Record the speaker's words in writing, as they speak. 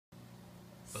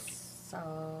So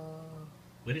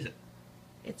What is it?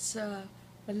 it's a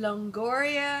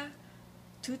Longoria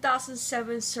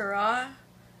 2007 Syrah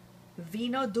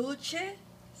Vino Dulce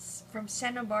from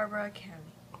Santa Barbara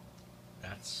County.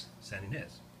 That's San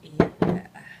Ynez. Yeah.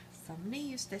 So I'm gonna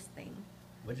use this thing.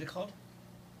 What is it called?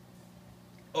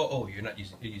 Oh, you're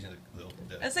using the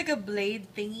It's like a blade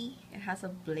thingy. It has a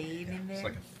blade in there. It's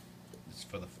like it's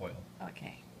for the foil.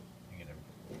 Okay. You're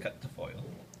gonna cut the foil.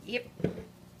 Yep.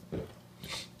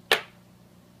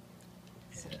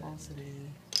 Supposedly.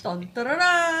 Dun, dun, dun,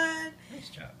 dun. Nice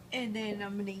job. And then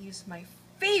I'm gonna use my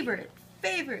favorite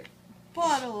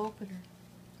bottle opener.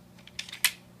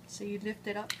 So you lift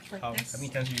it up like this. How many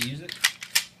times have you used it?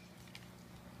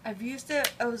 I've used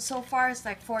it so far it's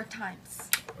like 4 times.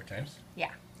 4 times?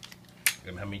 Yeah.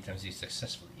 And how many times have you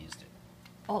successfully used it?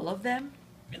 All of them.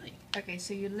 Really? Okay,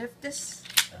 so you lift this.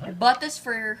 Uh-huh. I bought this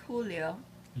for Julio.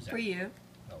 Who's that? For you.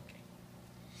 Okay.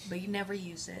 But you never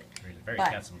use it. You're a very But-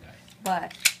 handsome guy.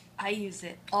 But I use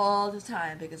it all the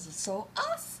time because it's so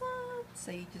awesome.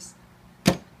 So you just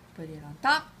put it on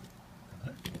top.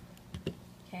 Uh-huh.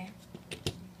 Okay.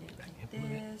 Like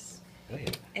this. Go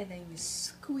ahead. And then you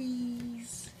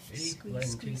squeeze. Ready? Squeeze, 1, 2,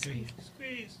 squeeze, 3. squeeze.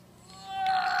 Squeeze.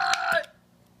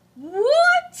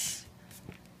 What?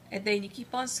 And then you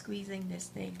keep on squeezing this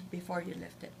thing before you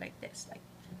lift it like this.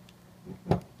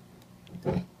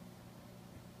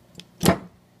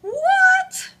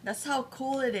 What? That's how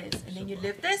cool it is. And then you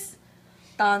lift this.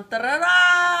 Dun, dun, dun,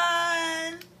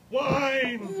 dun.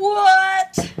 Wine!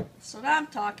 What? That's what I'm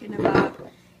talking about.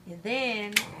 And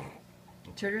then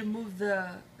to remove this,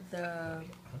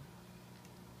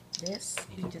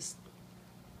 you just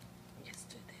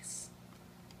do this.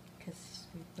 Because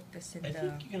we put this in I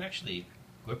think you can actually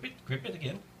grip it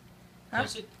again. Huh?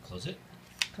 Close it, close it.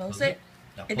 Close it.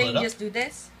 Now And pull then it you up. just do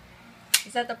this.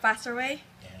 Is that the faster way?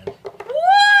 And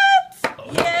What?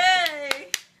 Oh. Yay!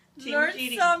 Ting, Learn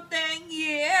ting. something,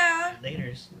 yeah.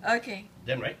 laters. Okay,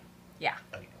 Then right? yeah.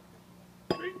 Okay.